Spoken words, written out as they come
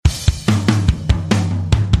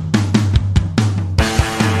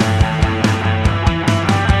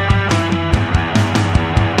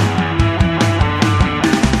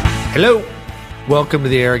Hello. Welcome to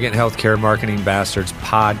the Arrogant Healthcare Marketing Bastards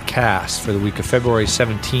podcast for the week of February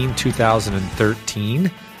 17, 2013.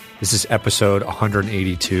 This is episode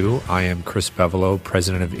 182. I am Chris Bevelo,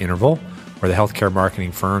 president of Interval. We're the healthcare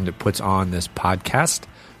marketing firm that puts on this podcast.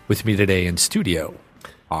 With me today in studio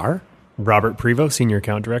are Robert Prevost, senior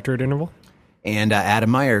account director at Interval. And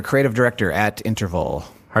Adam Meyer, creative director at Interval.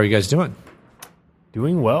 How are you guys doing?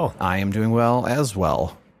 Doing well. I am doing well as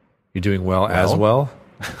well. You're doing well as well?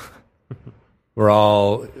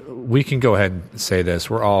 We can go ahead and say this.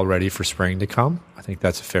 We're all ready for spring to come. I think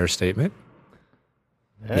that's a fair statement.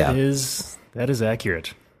 That is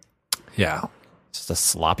accurate. Yeah. It's just a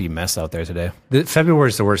sloppy mess out there today. February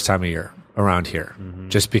is the worst time of year around here,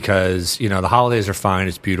 just because, the holidays are fine.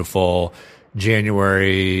 It's beautiful.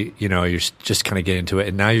 January, you're just kind of getting into it.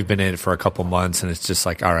 And now you've been in it for a couple months and it's just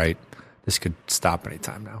like, all right, this could stop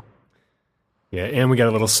anytime now. Yeah, and we got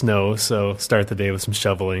a little snow, so start the day with some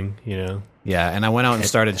shoveling, Yeah, and I went out and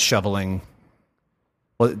started shoveling.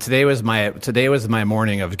 Well, today was my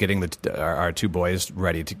morning of getting our two boys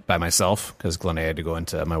ready by myself because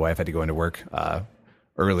my wife had to go into work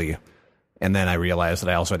early, and then I realized that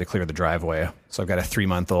I also had to clear the driveway. So I've got a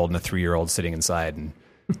 3-month-old and a 3-year-old sitting inside, and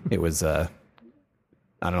it was I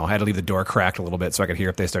don't know. I had to leave the door cracked a little bit so I could hear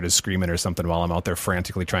if they started screaming or something while I'm out there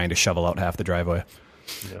frantically trying to shovel out half the driveway.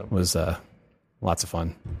 It was lots of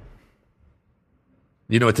fun.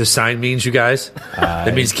 You know what this sign means, you guys?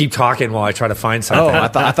 It means keep talking while I try to find something. Oh,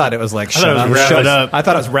 I thought it was like shut up. I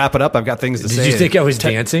thought it was wrap it up. I've got things to say. Did you think I was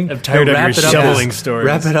dancing? I'm tired of your shoveling stories.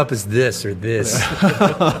 Wrap it up as this or this.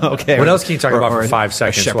 Okay. What else can you talk about for 5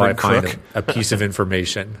 seconds while I find crook? a piece of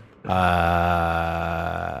information?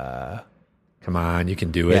 Come on, you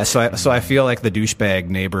can do it. Yeah, so I feel like the douchebag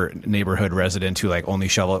neighborhood resident who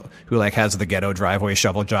has the ghetto driveway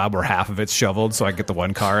shovel job where half of it's shoveled, so I get the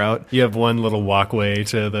one car out. You have one little walkway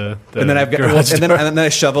to the and then garage door. and then I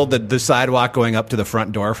shoveled the sidewalk going up to the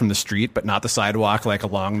front door from the street, but not the sidewalk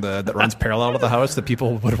along that runs parallel to the house that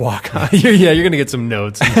people would walk on. You're gonna get some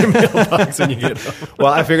notes in your mailbox when you get home.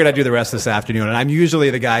 Well, I figured I'd do the rest this afternoon, and I'm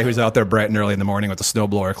usually the guy who's out there bright and early in the morning with the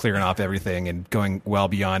snowblower clearing off everything and going well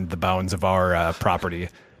beyond the bounds of our property.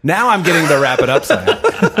 Now I'm getting the wrap it up sign.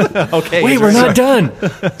 Okay. Wait, we're not done.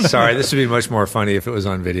 Sorry, this would be much more funny if it was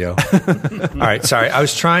on video. All right, sorry. I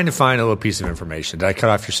was trying to find a little piece of information. Did I cut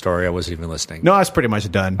off your story? I wasn't even listening. No, I was pretty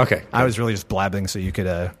much done. Okay. I was really just blabbing so you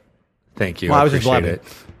could... Thank you. Well, I was just appreciate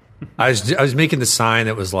blabbing. it. I was making the sign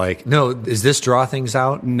that was like, no, is this draw things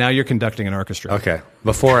out? Now you're conducting an orchestra. Okay.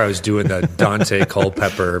 Before I was doing the Dante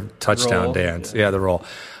Culpepper touchdown roll. dance. Yeah, the roll.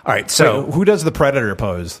 All right, so... Wait, who does the Predator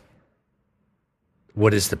pose?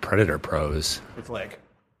 What is the Predator pose? It's like...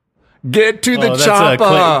 Get to the That's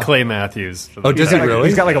chopper! Clay Matthews. Oh, does he really?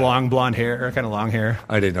 He's got like a long blond hair, kind of long hair.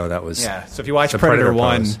 I didn't know that was... Yeah, so if you watch the Predator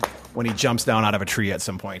 1, pose. when he jumps down out of a tree at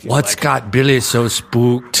some point... What's got Billy so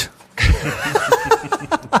spooked?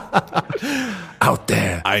 Out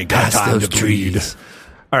there. I ain't got past time those to bleed. trees.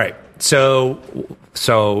 All right. So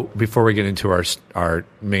before we get into our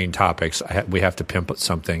main topics, we have to pimp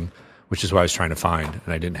something, which is what I was trying to find,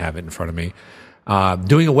 and I didn't have it in front of me.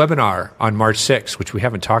 Doing a webinar on March 6th, which we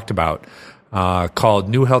haven't talked about, called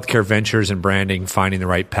New Healthcare Ventures and Branding, Finding the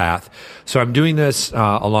Right Path. So I'm doing this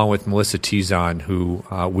along with Melissa Tizon, who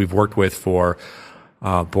we've worked with for,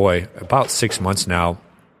 about 6 months now.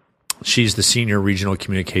 She's the Senior Regional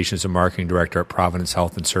Communications and Marketing Director at Providence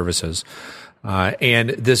Health and Services. And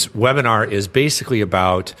this webinar is basically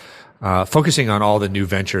about focusing on all the new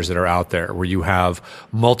ventures that are out there, where you have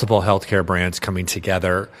multiple healthcare brands coming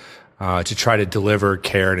together to try to deliver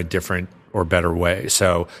care in a different or better way.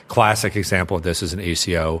 So classic example of this is an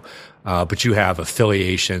ACO, but you have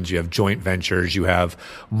affiliations, you have joint ventures, you have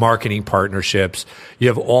marketing partnerships, you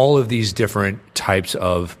have all of these different types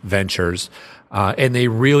of ventures, and they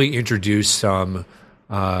really introduce some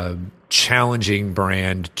challenging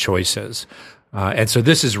brand choices. And so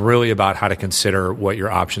this is really about how to consider what your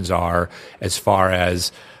options are as far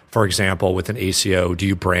as, for example, with an ACO, do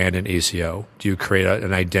you brand an ACO? Do you create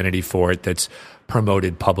an identity for it that's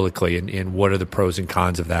promoted publicly? And what are the pros and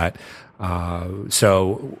cons of that?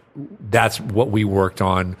 So that's what we worked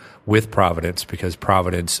on with Providence, because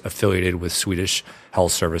Providence affiliated with Swedish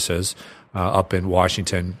Health Services up in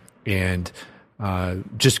Washington, and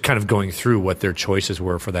just kind of going through what their choices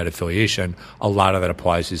were for that affiliation. A lot of that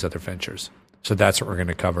applies to these other ventures. So that's what we're going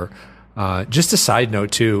to cover. Just a side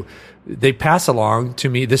note too, they pass along to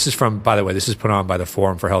me. This is from, by the way, this is put on by the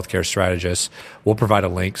Forum for Healthcare Strategists. We'll provide a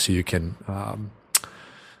link so you can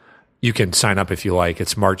sign up if you like.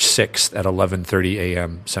 It's March 6th at 11:30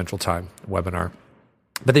 a.m. Central Time webinar.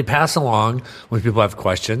 But they pass along when people have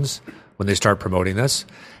questions, when they start promoting this.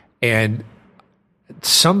 And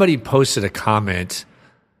somebody posted a comment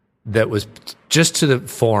that was just to the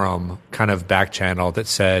forum, kind of back channel, that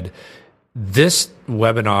said, this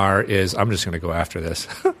webinar is, I'm just going to go after this.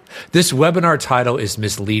 This webinar title is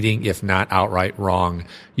misleading, if not outright wrong.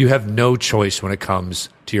 You have no choice when it comes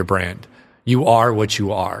to your brand. You are what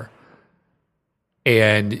you are.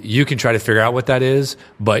 And you can try to figure out what that is,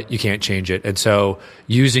 but you can't change it. And so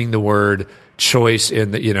using the word choice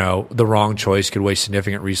in the wrong choice could waste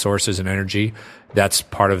significant resources and energy. That's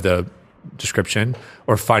part of the description.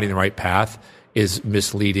 Or finding the right path is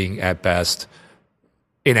misleading at best,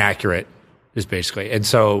 inaccurate is basically. And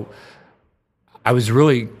so I was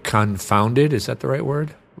really confounded, is that the right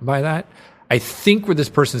word, by that? I think where this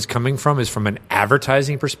person's coming from is from an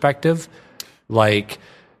advertising perspective. Like,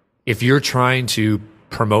 if you're trying to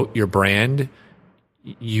promote your brand,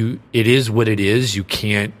 it is what it is. You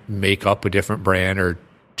can't make up a different brand or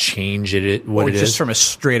change it what it is. Just from a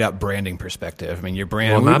straight up branding perspective. I mean, your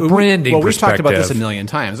brand. Well, not branding. Well, we've talked about this a million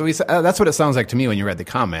times. That's what it sounds like to me when you read the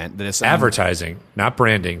comment. That it's advertising, not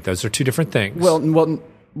branding. Those are two different things. Well,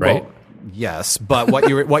 right? Yes, but what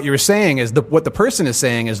you were saying is what the person is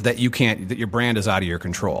saying is that that your brand is out of your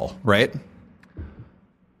control, right?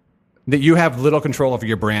 That you have little control over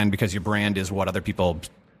your brand because your brand is what other people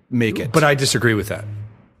make it. But I disagree with that.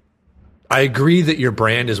 I agree that your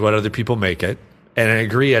brand is what other people make it. And I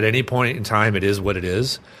agree at any point in time it is what it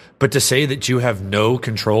is. But to say that you have no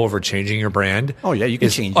control over changing your brand you can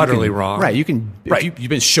is change. Utterly wrong. Right. You can. Right. If you've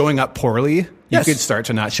been showing up poorly, yes. You could start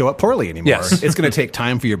to not show up poorly anymore. Yes. It's going to take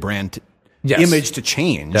time for your brand yes. image to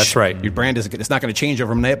change. That's right. Your brand it's not going to change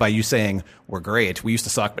overnight by you saying, we're great. We used to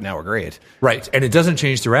suck, but now we're great. Right. And it doesn't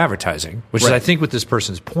change through advertising, which is, I think, what this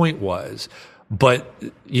person's point was. But,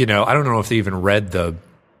 I don't know if they even read the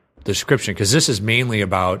description, because this is mainly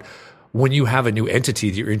about when you have a new entity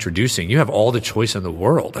that you're introducing, you have all the choice in the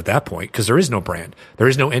world at that point, because there is no brand. There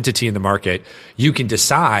is no entity in the market. You can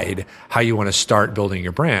decide how you want to start building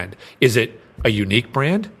your brand. Is it a unique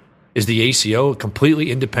brand? Is the ACO a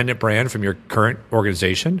completely independent brand from your current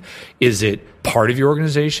organization? Is it part of your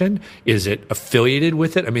organization? Is it affiliated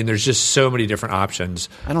with it? I mean, there's just so many different options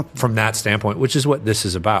from that standpoint, which is what this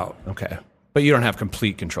is about. Okay. But you don't have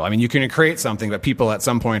complete control. I mean, you can create something, but people at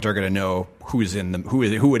some point are going to know who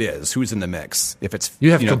it is, who's in the mix. If it's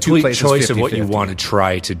you have complete choice of what you want to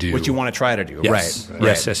try to do. What you want to try to do, yes.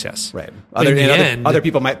 Right? Yes. Right. Other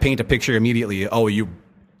people might paint a picture immediately. Oh, you're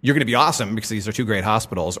going to be awesome because these are two great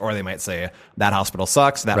hospitals, or they might say that hospital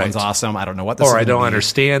sucks. That one's awesome. I don't know what this is. Or I don't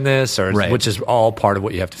understand this, or which is all part of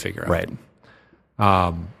what you have to figure out.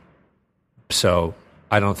 Right. So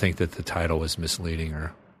I don't think that the title was misleading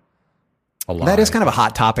or. That is kind of a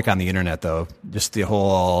hot topic on the internet, though. Just the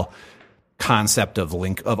whole concept of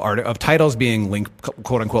titles being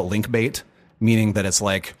quote unquote link bait, meaning that it's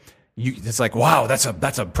like wow, that's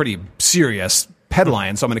a pretty serious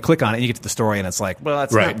headline, so I'm going to click on it and you get to the story and it's like, well,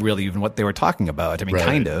 that's not really even what they were talking about. I mean,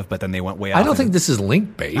 kind of, but then they went way off. I don't think this is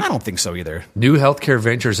link bait. I don't think so either. New healthcare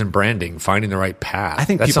ventures and branding, finding the right path. I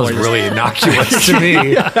think that people sounds are really innocuous to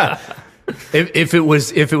me. If it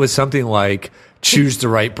was something like choose the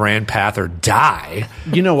right brand path or die,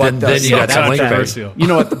 you know what? Then you got some link bait. You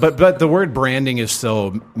know what? But the word branding is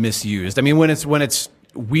so misused. I mean, when it's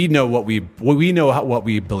we know what we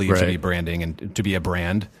believe to be branding and to be a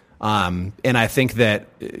brand. And I think that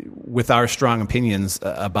with our strong opinions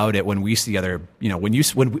about it, when we see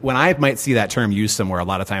when I might see that term used somewhere, a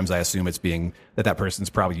lot of times I assume it's being that person's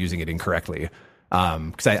probably using it incorrectly.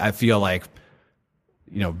 Because I feel like,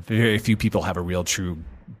 very few people have a real true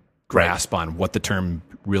grasp on what the term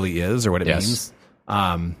really is or what it means.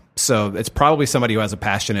 So it's probably somebody who has a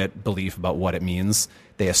passionate belief about what it means.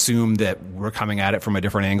 They assume that we're coming at it from a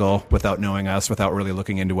different angle without knowing us, without really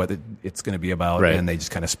looking into what it's going to be about, and they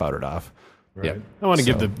just kind of spout it off. Right. Yeah. I want to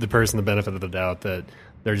give the person the benefit of the doubt that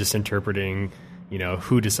they're just interpreting,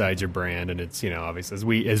 who decides your brand, and it's,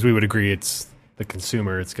 obviously as we would agree, it's the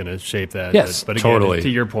consumer. It's going to shape that. Yes, but again, totally. To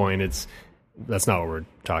your point, that's not what we're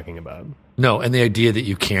talking about. No, and the idea that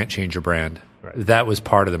you can't change your brand. Right. That was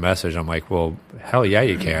part of the message. I'm like, well, hell yeah,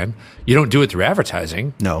 you can. You don't do it through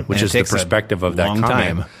advertising, which is the perspective of that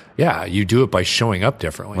comment. Time. Yeah, you do it by showing up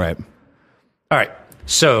differently. Right. All right,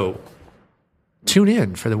 so tune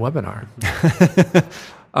in for the webinar.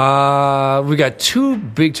 We got two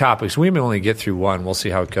big topics. We may only get through one. We'll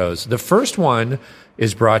see how it goes. The first one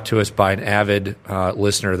is brought to us by an avid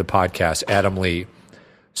listener of the podcast, Adam Lee.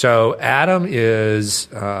 So Adam is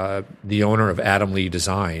the owner of Adam Lee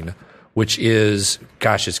Design, which is,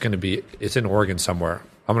 it's in Oregon somewhere.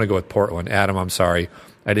 I'm going to go with Portland. Adam, I'm sorry.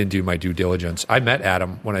 I didn't do my due diligence. I met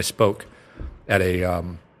Adam when I spoke at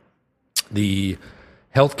the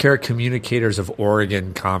Healthcare Communicators of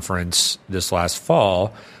Oregon conference this last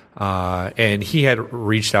fall. And he had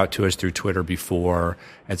reached out to us through Twitter before.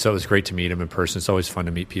 And so it was great to meet him in person. It's always fun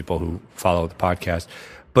to meet people who follow the podcast.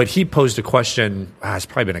 But he posed a question, it's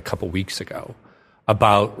probably been a couple weeks ago,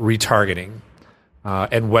 about retargeting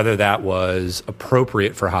and whether that was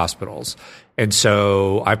appropriate for hospitals. And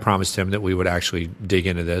so I promised him that we would actually dig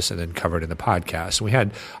into this and then cover it in the podcast. And we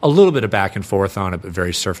had a little bit of back and forth on it, but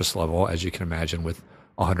very surface level, as you can imagine, with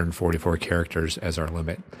 144 characters as our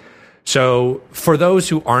limit. So for those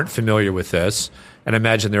who aren't familiar with this, and I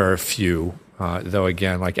imagine there are a few, though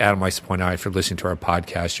again, like Adam likes to point out, if you're listening to our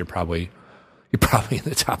podcast, you're probably in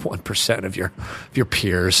the top 1% of your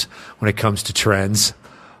peers when it comes to trends.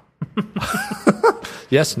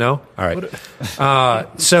 Yes, no? All right.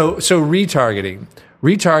 So retargeting.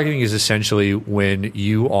 Retargeting is essentially when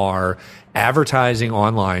you are advertising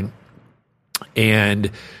online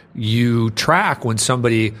and you track when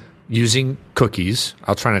somebody using cookies,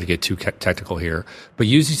 I'll try not to get too technical here, but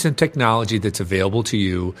using some technology that's available to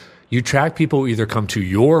you, you track people who either come to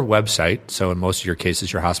your website, so in most of your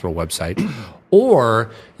cases, your hospital website,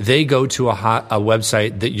 or they go to a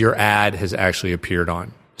website that your ad has actually appeared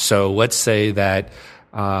on. So let's say that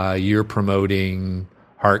you're promoting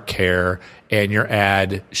heart care and your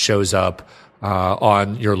ad shows up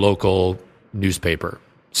on your local newspaper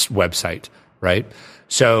website, right?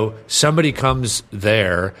 So somebody comes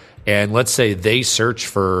there and let's say they search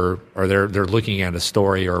for, or they're looking at a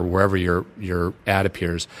story or wherever your ad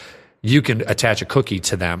appears, you can attach a cookie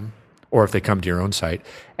to them, or if they come to your own site.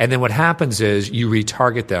 And then what happens is you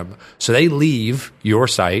retarget them. So they leave your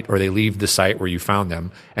site or they leave the site where you found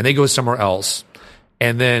them and they go somewhere else.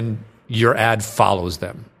 And then your ad follows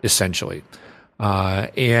them, essentially.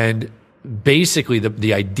 And basically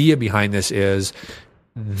the idea behind this is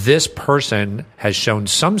this person has shown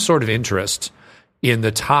some sort of interest in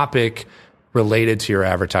the topic related to your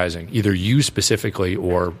advertising, either you specifically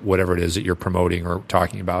or whatever it is that you're promoting or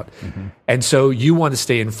talking about. Mm-hmm. And so you want to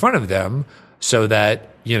stay in front of them so that,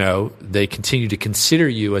 they continue to consider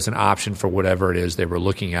you as an option for whatever it is they were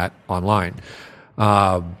looking at online.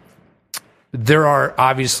 There are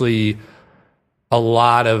obviously a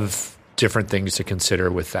lot of different things to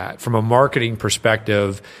consider with that. From a marketing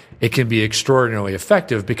perspective, it can be extraordinarily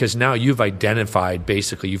effective because now you've identified,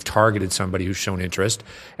 basically, you've targeted somebody who's shown interest.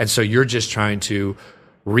 And so you're just trying to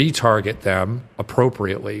retarget them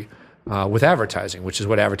appropriately with advertising, which is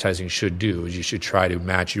what advertising should do, is you should try to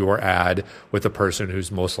match your ad with the person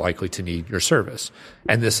who's most likely to need your service.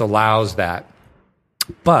 And this allows that.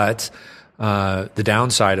 But the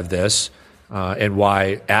downside of this, and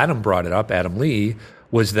why Adam brought it up, Adam Lee,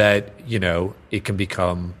 was that, it can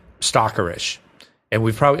become stalkerish. And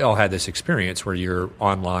we've probably all had this experience where you're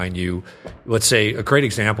online, let's say a great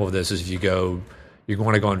example of this is if you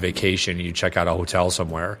want to go on vacation and you check out a hotel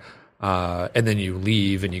somewhere, and then you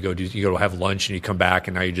leave and you go have lunch and you come back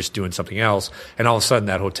and now you're just doing something else. And all of a sudden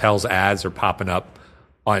that hotel's ads are popping up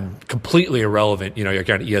on completely irrelevant, you're on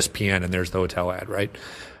ESPN and there's the hotel ad, right?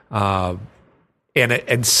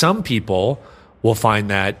 And some people will find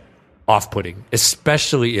that off-putting,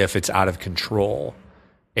 especially if it's out of control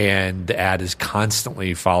and the ad is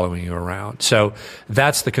constantly following you around. So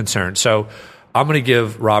that's the concern. So I'm going to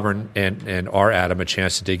give Robert and our Adam a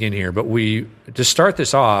chance to dig in here. But to start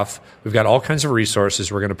this off, we've got all kinds of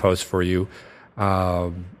resources we're going to post for you.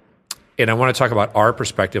 And I want to talk about our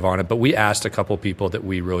perspective on it. But we asked a couple of people that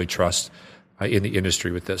we really trust in the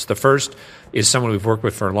industry with this. The first is someone we've worked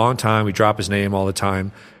with for a long time. We drop his name all the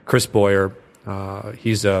time, Chris Boyer.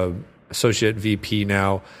 He's a associate VP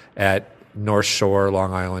now at North Shore,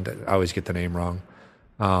 Long Island. I always get the name wrong.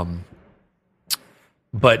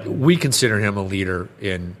 But we consider him a leader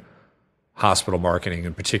in hospital marketing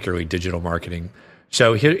and particularly digital marketing.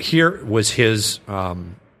 So here was his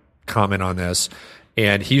comment on this.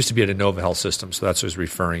 And he used to be at Innova Health System, so that's what he's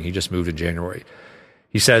referring. He just moved in January.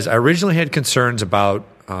 He says, I originally had concerns about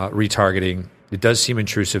retargeting. It does seem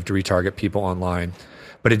intrusive to retarget people online.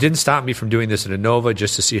 But it didn't stop me from doing this at Innova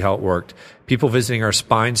just to see how it worked. People visiting our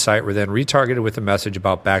spine site were then retargeted with a message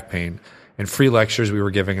about back pain and free lectures we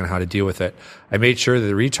were giving on how to deal with it. I made sure that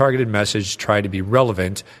the retargeted message tried to be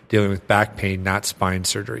relevant, dealing with back pain, not spine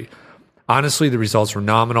surgery. Honestly, the results were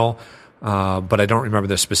nominal, but I don't remember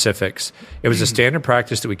the specifics. It was a standard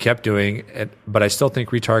practice that we kept doing, but I still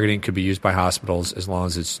think retargeting could be used by hospitals as long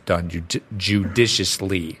as it's done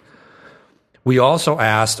judiciously. We also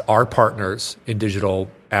asked our partners in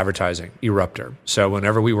digital advertising, Eruptor. So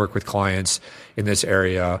whenever we work with clients in this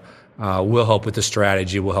area, we'll help with the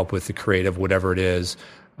strategy, we'll help with the creative, whatever it is.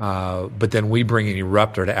 But then we bring in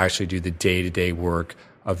Eruptor to actually do the day-to-day work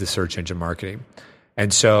of the search engine marketing.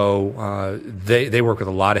 And so they work with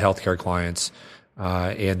a lot of healthcare clients,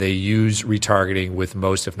 and they use retargeting with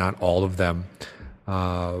most, if not all of them.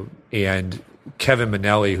 And Kevin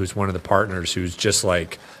Minnelli, who's one of the partners, who's just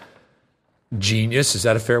like genius. Is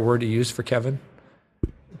that a fair word to use for Kevin?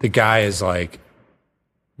 The guy is like,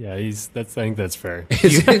 yeah, I think that's fair.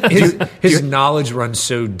 His knowledge runs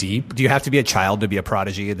so deep. Do you have to be a child to be a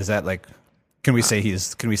prodigy? Is that like? Can we say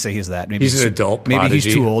he's that? Maybe he's an adult maybe prodigy.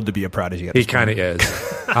 He's too old to be a prodigy. He kind of is.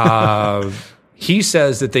 He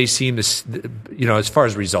says that they seem to, as far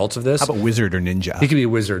as results of this. How about wizard or ninja? He could be a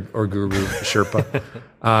wizard or guru,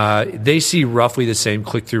 Sherpa. They see roughly the same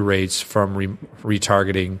click-through rates from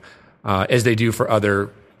retargeting as they do for other,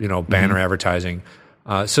 banner advertising.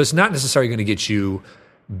 So it's not necessarily going to get you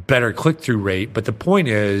better click-through rate, but the point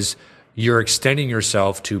is you're extending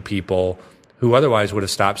yourself to people who otherwise would have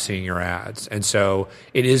stopped seeing your ads. And so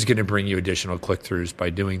it is going to bring you additional click-throughs by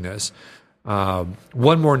doing this.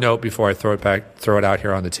 One more note before I throw it out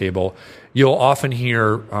here on the table. You'll often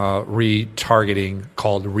hear retargeting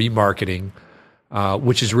called remarketing,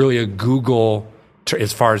 which is really a Google,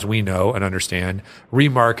 as far as we know and understand.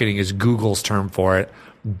 Remarketing is Google's term for it.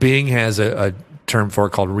 Bing has a term for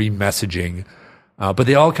it called remessaging. But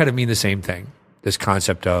they all kind of mean the same thing, this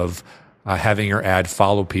concept of having your ad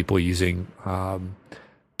follow people using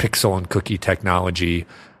pixel and cookie technology.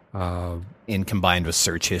 And combined with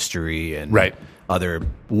search history and right. other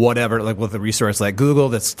whatever, like with a resource like Google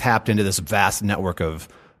that's tapped into this vast network of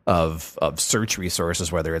search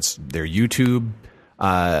resources, whether it's their YouTube,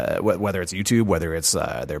 whether it's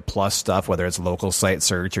their Plus stuff, whether it's local site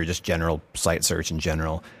search or just general site search in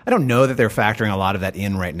general. I don't know that they're factoring a lot of that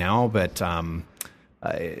in right now, but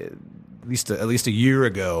at least a year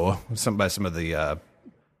ago, some of the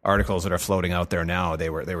articles that are floating out there now, they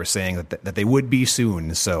were saying that they would be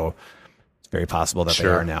soon. So it's very possible that they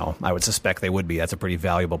are now. I would suspect they would be. That's a pretty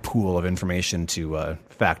valuable pool of information to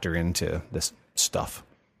factor into this stuff.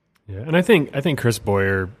 Yeah, and I think Chris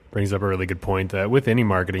Boyer brings up a really good point that with any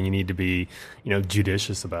marketing, you need to be,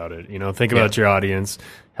 judicious about it. Think about your audience.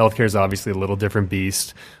 Healthcare is obviously a little different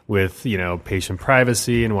beast with, patient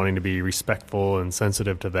privacy and wanting to be respectful and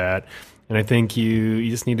sensitive to that. And I think you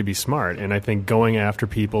just need to be smart. And I think going after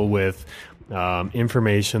people with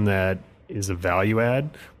information that is a value add.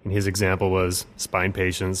 And his example was spine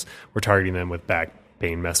patients. We're targeting them with back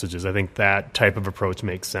pain messages. I think that type of approach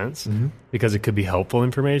makes sense because it could be helpful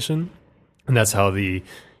information. And that's how the,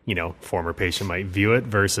 former patient might view it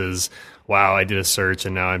versus, wow, I did a search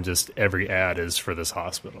and now I'm just, every ad is for this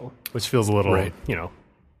hospital, which feels a little,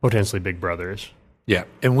 potentially big brotherish. Yeah.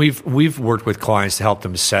 And we've worked with clients to help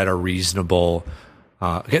them set a reasonable,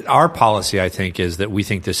 our policy, I think, is that we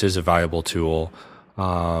think this is a valuable tool,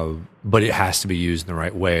 but it has to be used in the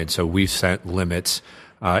right way. And so we've set limits.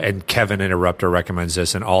 And Kevin Interrupter recommends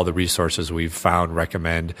this, and all the resources we've found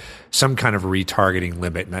recommend some kind of retargeting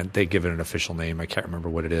limit. And they give it an official name. I can't remember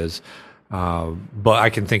what it is. But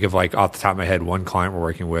I can think of, like, off the top of my head, one client we're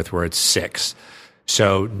working with where it's 6.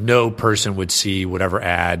 So no person would see whatever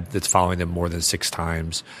ad that's following them more than 6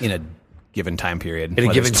 times. In a given time period. In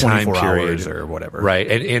a given time period. Hours or whatever. Right.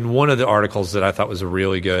 And one of the articles that I thought was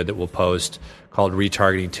really good that we'll post called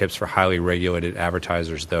Retargeting Tips for Highly Regulated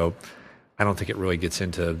Advertisers, though I don't think it really gets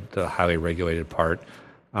into the highly regulated part.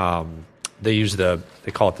 They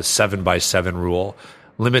call it the 7x7 rule.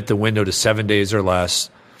 Limit the window to 7 days or less.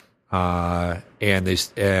 And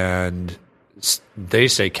they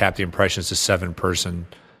say cap the impressions to 7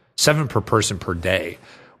 per person per day,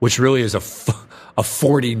 which really is a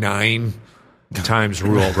 49 times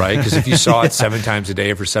rule, right? Because if you saw it 7 times a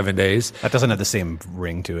day for 7 days, that doesn't have the same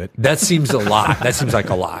ring to it. That seems a lot. That seems like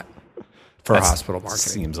a lot for hospital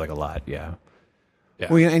marketing. Seems like a lot, yeah.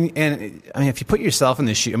 Yeah. Well, and I mean, if you put yourself in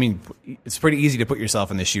the shoe, I mean, it's pretty easy to put yourself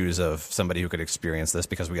in the shoes of somebody who could experience this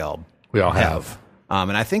because we all have.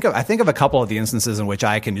 And I think of a couple of the instances in which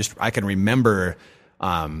I can remember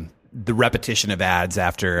the repetition of ads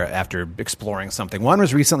after exploring something. One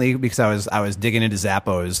was recently because I was digging into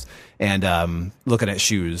Zappos and looking at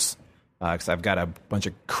shoes because I've got a bunch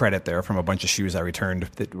of credit there from a bunch of shoes I returned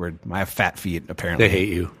I have fat feet apparently. They hate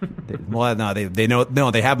you. They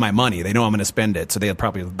know they have my money. They know I'm going to spend it, so they'll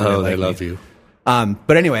probably they love you.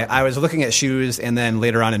 But anyway, I was looking at shoes, and then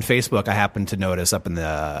later on in Facebook, I happened to notice up on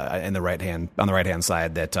the right hand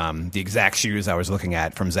side that the exact shoes I was looking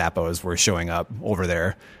at from Zappos were showing up over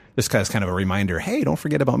there. Just as kind of a reminder, hey, don't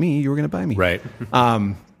forget about me. You were going to buy me. Right.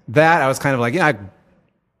 That I was kind of like,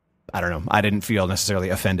 I don't know. I didn't feel necessarily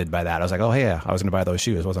offended by that. I was like, oh, hey, yeah, I was going to buy those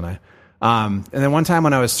shoes, wasn't I? And then one time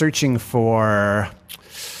when I was searching for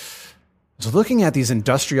was looking at these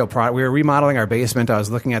industrial products. We were remodeling our basement. I was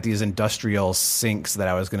looking at these industrial sinks that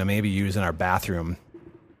I was going to maybe use in our bathroom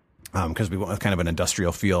because we went with kind of an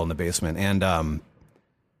industrial feel in the basement. And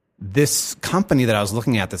this company that I was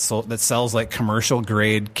looking at that sells like commercial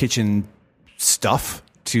grade kitchen stuff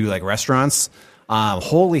to like restaurants,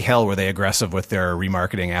 holy hell were they aggressive with their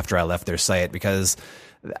remarketing after I left their site, because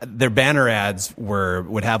their banner ads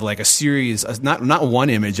would have like a series, not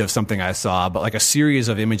one image of something I saw, but like a series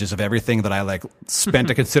of images of everything that I like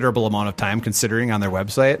spent a considerable amount of time considering on their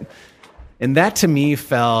website. And that to me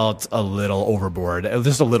felt a little overboard. It was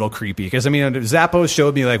just a little creepy, because I mean, Zappos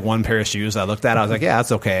showed me like one pair of shoes I looked at. I was like, yeah,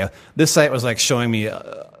 that's okay. This site was like showing me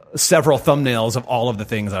several thumbnails of all of the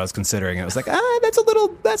things I was considering. And I was like, that's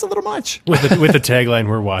a little much. With the tagline,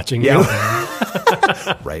 "We're watching you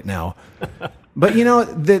right now." But you know,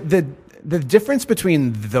 the difference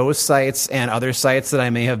between those sites and other sites that I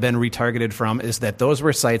may have been retargeted from is that those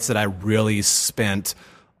were sites that I really spent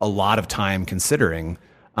a lot of time considering.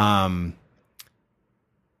 And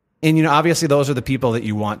you know, obviously those are the people that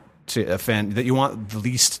you want to offend, that you want the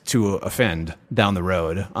least to offend down the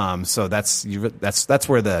road. So that's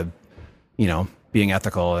where the, you know, being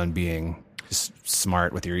ethical and being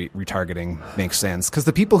smart with your retargeting makes sense. Because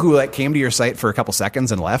the people who like came to your site for a couple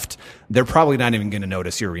seconds and left, they're probably not even going to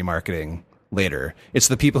notice your remarketing later. It's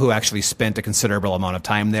the people who actually spent a considerable amount of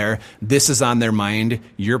time there. This is on their mind.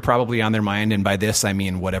 You're probably on their mind. And by this, I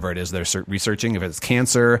mean whatever it is they're researching. If it's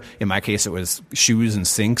cancer, in my case, it was shoes and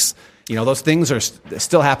sinks. You know, those things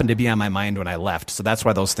still happen to be on my mind when I left. So that's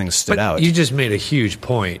why those things stood out. You just made a huge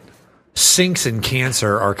point. Sinks and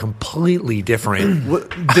cancer are completely different.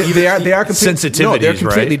 They are sensitivities, no, they're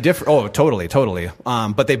completely right? different. Oh, totally.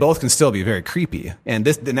 But they both can still be very creepy, and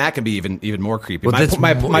that can be even more creepy. Well,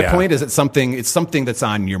 my point is, it's something that's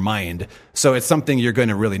on your mind, so it's something you're going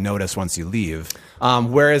to really notice once you leave.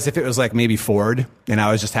 Whereas if it was like maybe Ford, and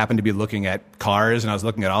I was just happened to be looking at cars, and I was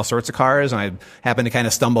looking at all sorts of cars, and I happened to kind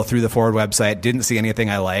of stumble through the Ford website, didn't see anything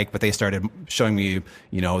I liked, but they started showing me,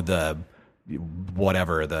 you know, the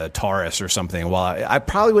Taurus or something. Well, I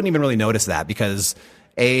probably wouldn't even really notice that, because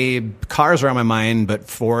cars were on my mind, but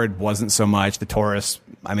Ford wasn't so much. The Taurus,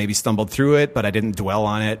 I maybe stumbled through it, but I didn't dwell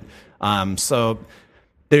on it. So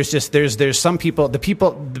there's some people,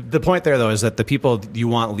 the point there though is that the people you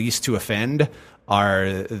want least to offend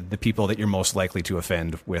are the people that you're most likely to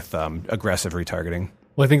offend with aggressive retargeting.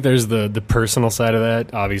 Well, I think there's the personal side of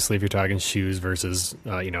that. Obviously, if you're talking shoes versus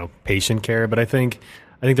patient care, but I think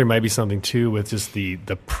there might be something too with just the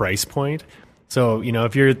price point. So, you know,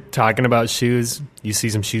 if you're talking about shoes, you see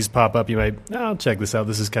some shoes pop up, you might, I'll check this out.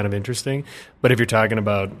 This is kind of interesting. But if you're talking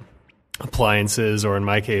about appliances, or in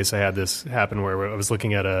my case, I had this happen where I was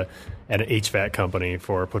looking at an HVAC company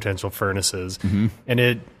for potential furnaces,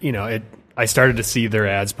 and I started to see their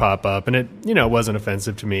ads pop up, and it wasn't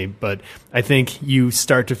offensive to me, but I think you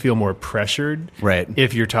start to feel more pressured, right,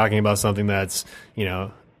 if you're talking about something that's, you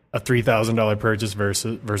know, a $3,000 purchase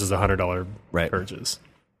versus a $100 purchase.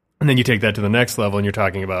 And then you take that to the next level and you're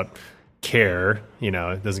talking about care. You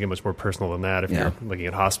know, it doesn't get much more personal than that if you're looking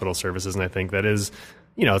at hospital services. And I think that is,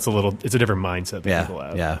 you know, it's a different mindset that people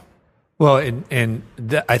have. Yeah. Well, and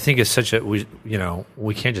I think it's such we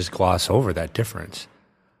can't just gloss over that difference.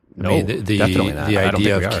 No, I mean, definitely not. The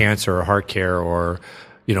idea of cancer or heart care or,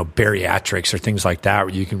 you know, bariatrics or things like that,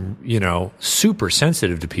 where you can, you know, super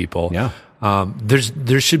sensitive to people. Yeah.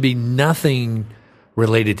 There should be nothing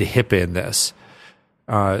related to HIPAA in this.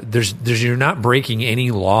 You're not breaking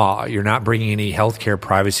any law. You're not breaking any healthcare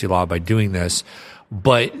privacy law by doing this.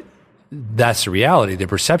 But that's the reality. The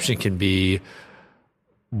perception can be,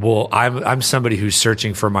 well, I'm somebody who's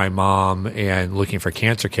searching for my mom and looking for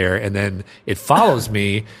cancer care, and then it follows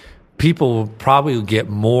me. People will probably get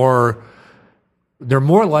they're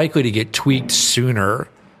more likely to get tweaked sooner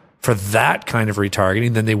for that kind of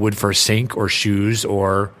retargeting than they would for sink or shoes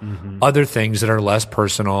or other things that are less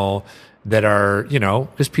personal, that are, you know,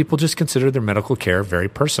 because people just consider their medical care very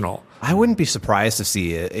personal. I wouldn't be surprised to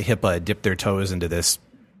see a HIPAA dip their toes into this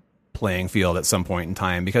playing field at some point in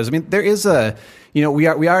time, because I mean, there is we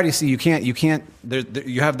already see you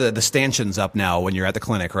have the stanchions up now when you're at the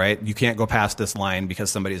clinic, right? You can't go past this line because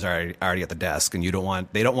somebody's already at the desk, and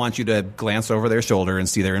they don't want you to glance over their shoulder and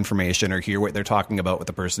see their information or hear what they're talking about with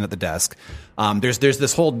the person at the desk. There's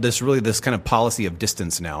this kind of policy of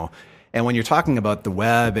distance now. And when you're talking about the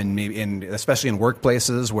web, and especially in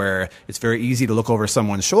workplaces where it's very easy to look over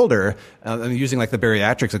someone's shoulder, using like the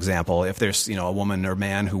bariatrics example, if there's, you know, a woman or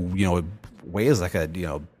man who, you know, weighs like a, you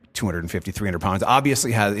know, 250, 300 pounds,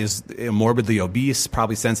 obviously is morbidly obese,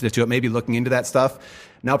 probably sensitive to it, maybe looking into that stuff.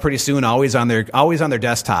 Now, pretty soon, always on their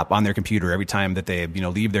desktop, on their computer, every time that they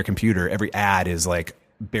leave their computer, every ad is like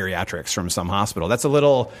bariatrics from some hospital. That's a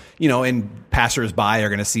little, and passersby are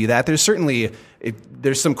going to see that. There's certainly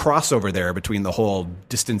there's some crossover there between the whole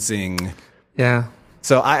distancing. Yeah.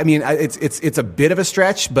 So I mean, it's a bit of a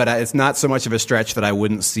stretch, but it's not so much of a stretch that I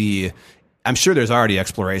wouldn't see. I'm sure there's already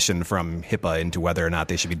exploration from HIPAA into whether or not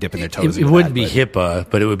they should be dipping their toes into it wouldn't that, be HIPAA,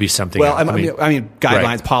 but it would be something well, else. I mean guidelines,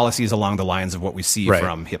 right. Policies along the lines of what we see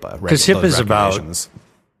from HIPAA. Because HIPAA is about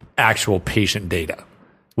actual patient data,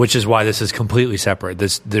 which is why this is completely separate.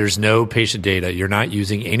 There's no patient data. You're not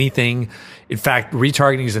using anything. In fact,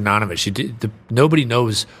 retargeting is anonymous. Nobody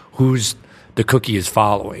knows who's the cookie is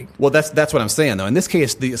following. Well, that's what I'm saying, though. In this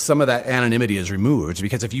case, some of that anonymity is removed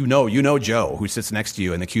because if you know Joe who sits next to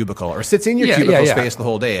you in the cubicle or sits in your cubicle space the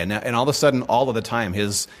whole day, and all of a sudden, all of the time,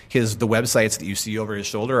 the websites that you see over his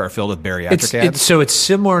shoulder are filled with bariatric ads. So it's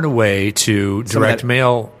similar in a way to direct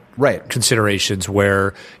mail considerations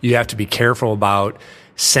where you have to be careful about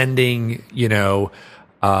sending,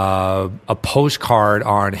 a postcard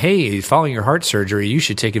on, hey, following your heart surgery, you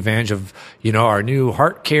should take advantage of, our new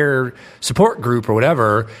heart care support group or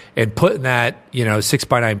whatever, and putting that,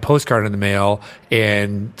 6x9 postcard in the mail,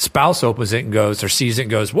 and spouse opens it and goes, or sees it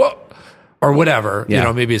and goes, whoa, or whatever.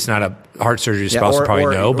 Yeah. Maybe it's not a heart surgery spouse will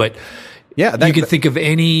probably know, but you can think of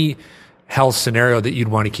any health scenario that you'd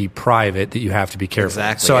want to keep private that you have to be careful.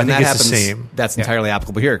 Exactly. So I and think that it's happens, the same. That's entirely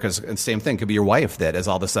applicable here because the same thing could be your wife that is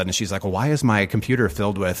all of a sudden she's like, well, why is my computer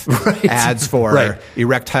filled with ads for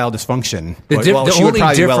erectile dysfunction? The only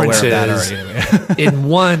difference is anyway. in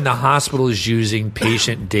one, the hospital is using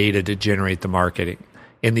patient data to generate the marketing.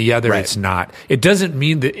 In the other, it's not. It doesn't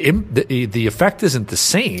mean that the effect isn't the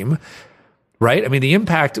same. Right? I mean, the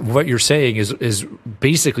impact of what you're saying is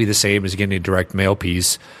basically the same as getting a direct mail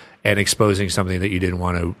piece and exposing something that you didn't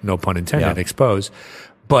want to, no pun intended, expose.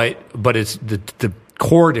 But it's the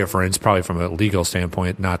core difference, probably from a legal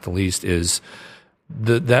standpoint, not the least, is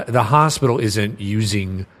the hospital isn't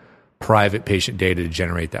using private patient data to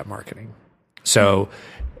generate that marketing. So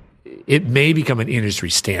it may become an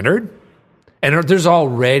industry standard. And there's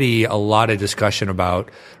already a lot of discussion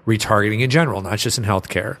about retargeting in general, not just in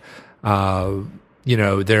healthcare.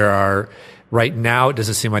 There are... Right now, it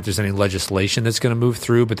doesn't seem like there's any legislation that's going to move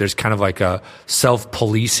through, but there's kind of like a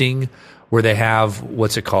self-policing where they have,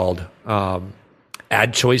 what's it called,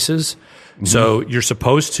 ad choices. Mm-hmm. So you're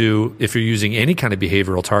supposed to, if you're using any kind of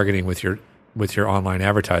behavioral targeting with your online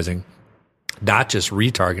advertising, not just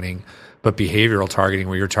retargeting, but behavioral targeting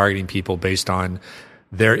where you're targeting people based on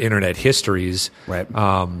their internet histories. Right.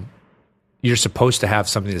 You're supposed to have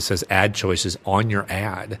something that says ad choices on your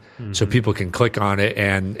ad so people can click on it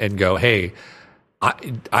and go, hey, I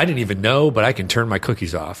didn't even know, but I can turn my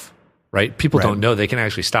cookies off, right? People don't know they can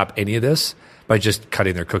actually stop any of this by just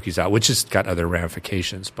cutting their cookies out, which has got other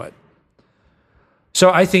ramifications. But so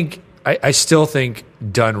I still think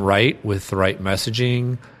done right with the right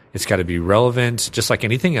messaging, it's got to be relevant, just like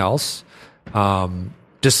anything else.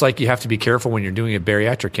 Just like you have to be careful when you're doing a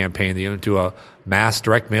bariatric campaign that you don't do a mass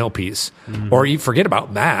direct mail piece. Mm-hmm. Or you forget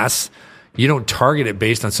about mass. You don't target it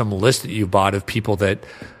based on some list that you bought of people that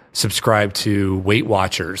subscribe to Weight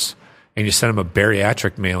Watchers and you send them a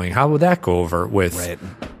bariatric mailing. How would that go over with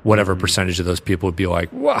whatever percentage of those people would be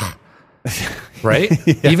like, wow, right?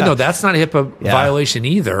 Even though that's not a HIPAA violation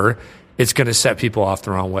either, it's going to set people off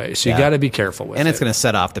the wrong way. So you got to be careful with it. And it's going to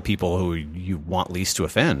set off the people who you want least to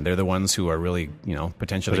offend. They're the ones who are really,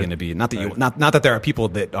 potentially going to be, not that there are people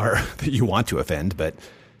that you want to offend, but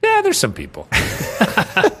yeah, there's some people.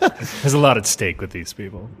 There's a lot at stake with these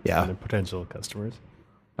people. Yeah. And potential customers.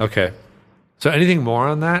 Okay. So anything more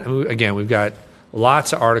on that? Again, we've got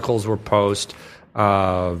lots of articles we'll post.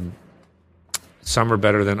 Some are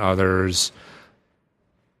better than others.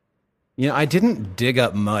 I didn't dig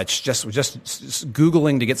up much. Just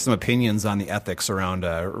Googling to get some opinions on the ethics around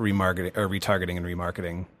retargeting and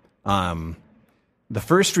remarketing. The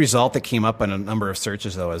first result that came up in a number of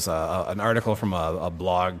searches, though, is an article from a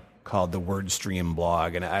blog called the WordStream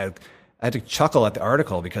blog, and I had to chuckle at the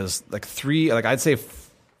article because I'd say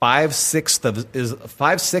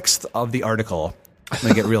 5/6 of the article. I'm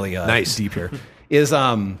gonna get really deep here. Is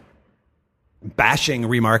bashing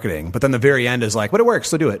remarketing, but then the very end is like, but it works,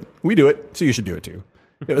 so do it. We do it, so you should do it too.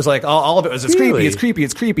 It was like all of it was, it's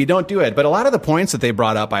creepy, don't do it. But a lot of the points that they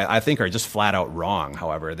brought up, I think, are just flat out wrong.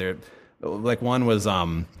 However, they're like, one was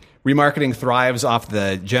remarketing thrives off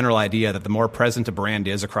the general idea that the more present a brand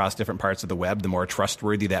is across different parts of the web, the more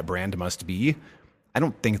trustworthy that brand must be. I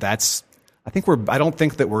don't think that's I don't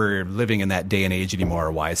think that we're living in that day and age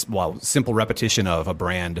anymore. While simple repetition of a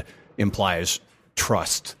brand implies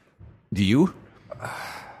trust. Do you? I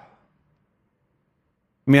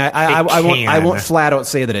mean, I won't flat out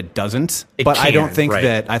say that it doesn't, but I don't think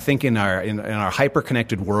that. I think in our hyper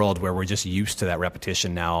connected world where we're just used to that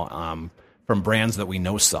repetition now from brands that we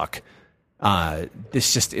know suck.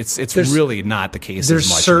 It's really not the case. There's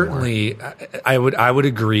as much certainly anymore. I would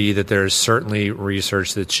agree that there's certainly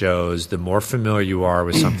research that shows the more familiar you are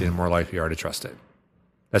with something, the more likely you are to trust it.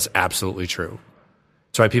 That's absolutely true.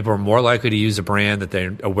 That's why people are more likely to use a brand that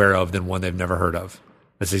they're aware of than one they've never heard of.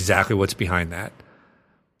 That's exactly what's behind that.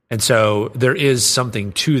 And so there is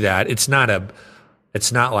something to that. It's not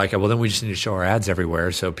like, well, then we just need to show our ads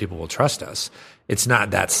everywhere so people will trust us. It's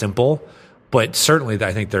not that simple, but certainly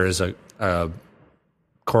I think there is a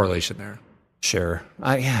correlation there. Sure.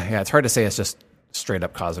 Yeah. It's hard to say it's just straight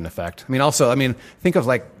up cause and effect. I mean, think of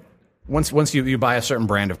like once you buy a certain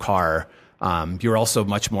brand of car, you're also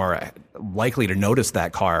much more likely to notice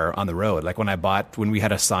that car on the road. Like when we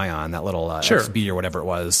had a Scion, that little XB or whatever it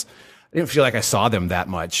was, I didn't feel like I saw them that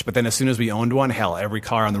much. But then as soon as we owned one, hell, every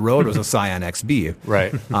car on the road was a Scion XB.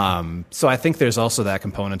 Right. So I think there's also that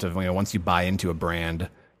component of, once you buy into a brand,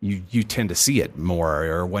 you tend to see it more,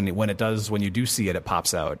 or when you do see it, it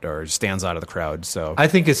pops out or stands out of the crowd. So I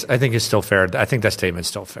think it's still fair. I think that statement's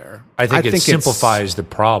still fair. I think it simplifies the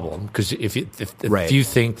problem, because if you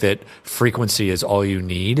think that frequency is all you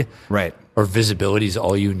need, right, or visibility is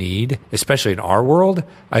all you need, especially in our world,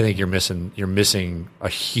 I think you're missing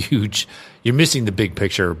the big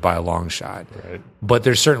picture by a long shot. Right. But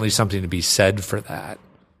there's certainly something to be said for that.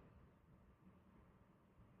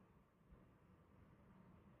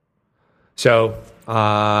 So,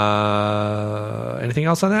 anything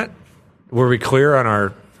else on that? Were we clear on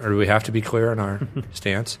or do we have to be clear on our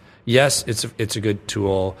stance? Yes, it's a good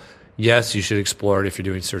tool. Yes, you should explore it if you're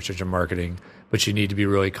doing search engine marketing, but you need to be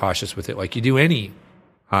really cautious with it, like you do any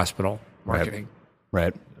hospital marketing.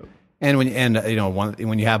 Right. And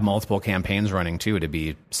when you have multiple campaigns running too, to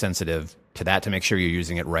be sensitive to that, to make sure you're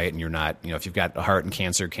using it right, and you're not, if you've got a heart and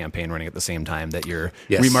cancer campaign running at the same time, that your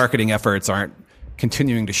remarketing efforts aren't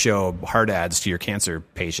continuing to show heart ads to your cancer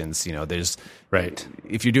patients. There's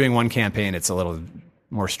if you're doing one campaign, it's a little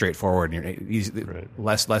more straightforward and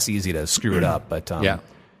less easy to screw it up. But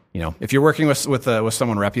if you're working with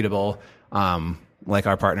someone reputable, like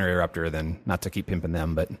our partner Eruptor, then not to keep pimping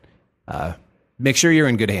them, but make sure you're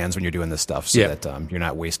in good hands when you're doing this stuff, so that you're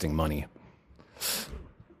not wasting money.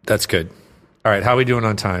 That's good. All right, how are we doing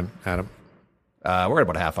on time, Adam? We're at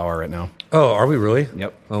about a half hour right now. Oh, are we really?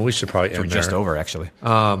 Yep. Well, we should probably end We're just over, actually.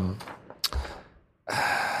 I'm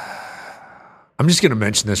just going to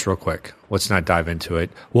mention this real quick. Let's not dive into it.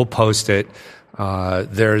 We'll post it.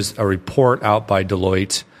 There's a report out by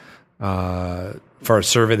Deloitte for a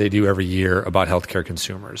survey they do every year about healthcare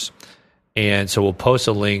consumers. And so we'll post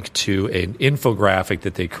a link to an infographic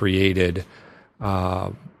that they created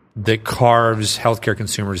that carves healthcare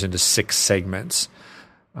consumers into 6 segments.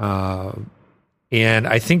 And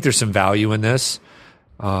I think there's some value in this.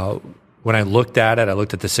 When I looked at it, I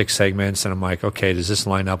looked at the 6 segments, and I'm like, okay, does this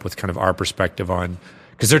line up with kind of our perspective on,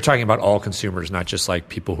 because they're talking about all consumers, not just like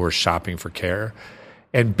people who are shopping for care.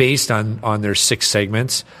 And based on their 6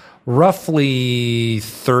 segments, roughly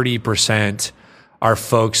 30% are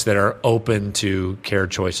folks that are open to care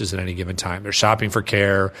choices at any given time. They're shopping for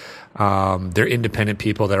care. They're independent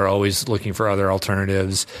people that are always looking for other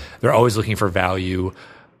alternatives. They're always looking for value.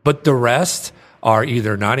 But the rest are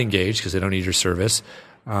either not engaged because they don't need your service,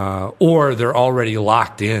 or they're already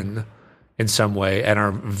locked in some way and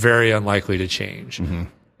are very unlikely to change. Mm-hmm.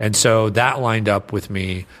 And so that lined up with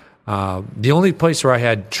me. The only place where I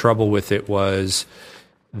had trouble with it was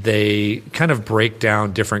they kind of break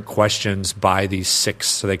down different questions by these 6.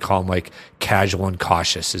 So they call them like casual and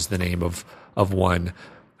cautious is the name of one.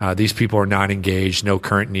 These people are not engaged, no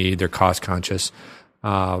current need, they're cost conscious.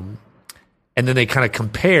 And then they kind of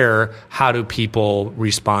compare how do people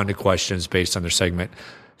respond to questions based on their segment.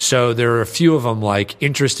 So there are a few of them like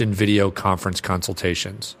interest in video conference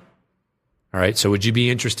consultations. All right. So would you be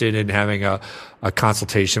interested in having a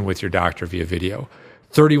consultation with your doctor via video?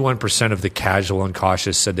 31% of the casual and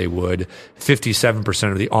cautious said they would.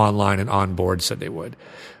 57% of the online and on board said they would.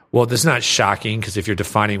 Well, that's not shocking, because if you're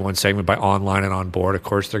defining one segment by online and on board, of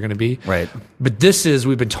course they're going to be. Right. But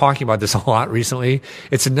we've been talking about this a lot recently.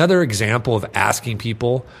 It's another example of asking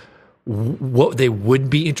people what they would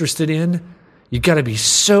be interested in. You've got to be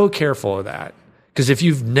so careful of that, because if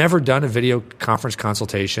you've never done a video conference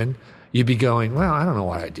consultation, you'd be going, well, I don't know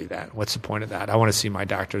why I do that. What's the point of that? I want to see my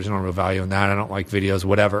doctors. I don't have real value in that. I don't like videos,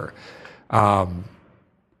 whatever.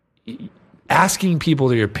 asking people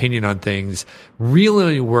their opinion on things really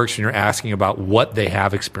only works when you're asking about what they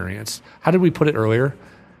have experienced. How did we put it earlier?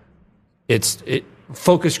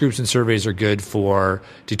 Focus groups and surveys are good for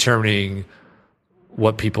determining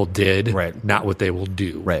what people did, right, not what they will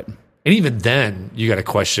do. Right. And even then, you got to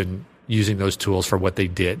question using those tools for what they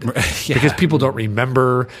did. Yeah. Because people don't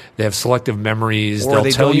remember, they have selective memories, or they'll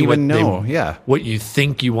they tell don't you even know what you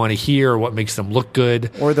think you want to hear, what makes them look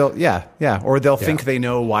good. Or they'll think they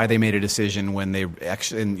know why they made a decision when they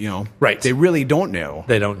actually, right, they really don't know.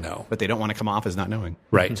 They don't know. But they don't want to come off as not knowing.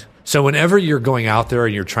 Right. So whenever you're going out there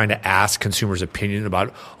and you're trying to ask consumers' opinion about,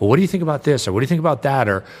 well, what do you think about this, or what do you think about that,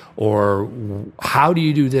 or how do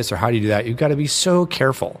you do this, or how do you do that, you've got to be so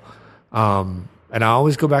careful. And I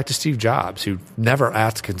always go back to Steve Jobs, who never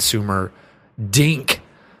asked consumer dink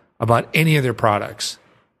about any of their products.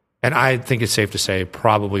 And I think it's safe to say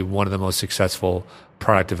probably one of the most successful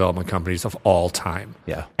product development companies of all time.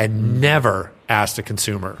 Yeah. And never asked a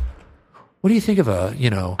consumer, what do you think of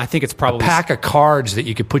I think it's probably a pack of cards that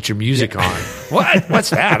you could put your music on? What? What's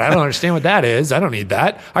that? I don't understand what that is. I don't need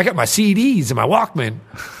that. I got my CDs and my Walkman.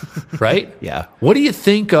 Right? Yeah. What do you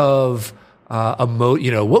think of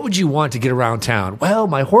what would you want to get around town? Well,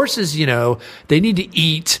 my horses, they need to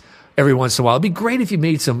eat every once in a while. It'd be great if you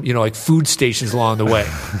made some, like food stations along the way.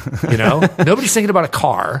 Nobody's thinking about a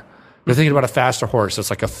car. They're thinking about a faster horse. That's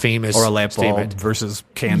like a famous or a lamp statement. bulb versus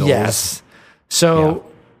candles. Yes. So,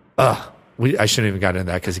 I shouldn't even got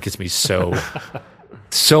into that because it gets me so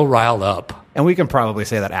riled up. And we can probably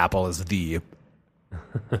say that Apple is the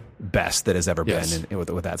best that has ever been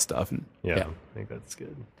with that stuff. Yeah, I think that's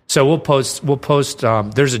good. So we'll post.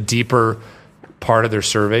 There's a deeper part of their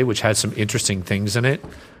survey which has some interesting things in it.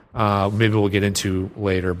 Maybe we'll get into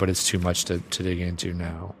later, but it's too much to dig into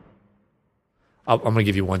now. I'm going to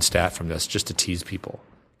give you one stat from this just to tease people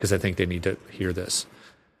because I think they need to hear this.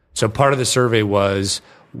 So part of the survey was,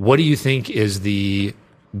 what do you think is the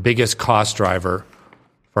biggest cost driver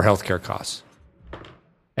for healthcare costs?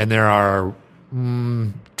 And there are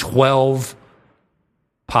 12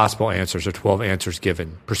 possible answers, or 12 answers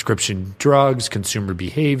given. Prescription drugs, consumer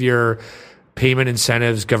behavior, payment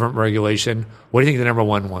incentives, government regulation. What do you think the number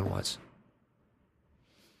one was?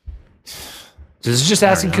 So this is just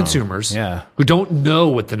asking consumers who don't know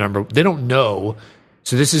what they don't know.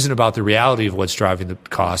 So this isn't about the reality of what's driving the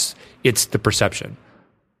costs. It's the perception.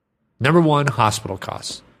 Number one, hospital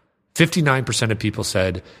costs. 59% of people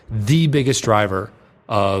said the biggest driver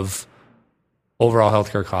of overall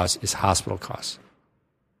healthcare costs is hospital costs,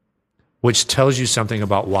 which tells you something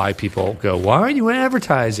about why people go, why are you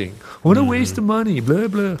advertising? What a waste of money, blah,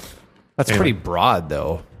 blah. That's pretty broad,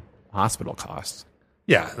 though, hospital costs.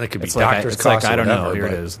 Yeah, that could be it's doctor's it's costs. Like, I don't whatever, know. Here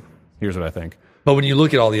it is. Here's what I think. But when you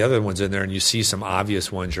look at all the other ones in there and you see some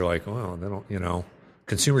obvious ones, you're like, well, they don't,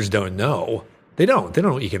 consumers don't know. They don't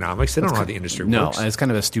know economics. They don't know how the industry works. No, and it's kind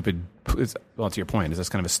of a stupid, to your point, it's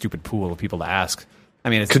kind of a stupid pool of people to ask. I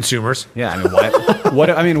mean, it's consumers. Yeah, I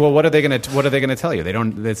mean, what are they going to tell you? They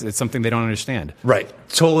don't. It's something they don't understand. Right,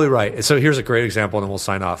 totally right. So here's a great example, and then we'll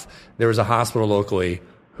sign off. There was a hospital locally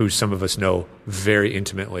who some of us know very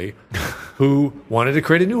intimately, who wanted to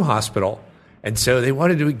create a new hospital, and so they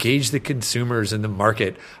wanted to engage the consumers in the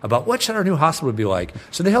market about what should our new hospital be like.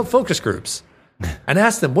 So they held focus groups and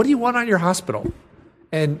asked them, "What do you want on your hospital?"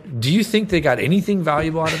 And do you think they got anything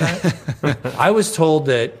valuable out of that? I was told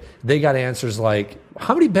that they got answers like,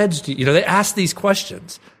 how many beds do you they asked these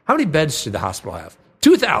questions. How many beds should the hospital have?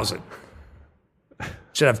 2,000.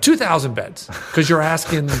 Should have 2,000 beds. Because you're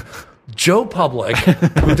asking Joe Public,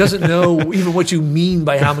 who doesn't know even what you mean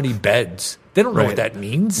by how many beds. They don't know what that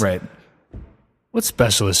means. Right. What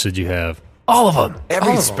specialist should you have? All of them.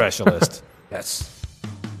 Every specialist. Yes.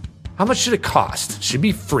 How much should it cost? Should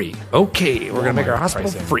be free. Okay, we're going to make our hospital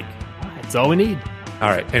free. That's all we need. All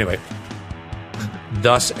right, anyway.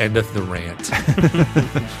 Thus endeth the rant.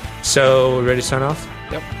 So, ready to sign off?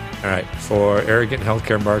 Yep. All right. For Arrogant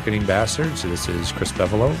Healthcare Marketing Bastards, this is Chris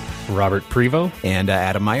Bevelo, Robert Prevost, and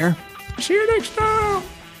Adam Meyer. See you next time.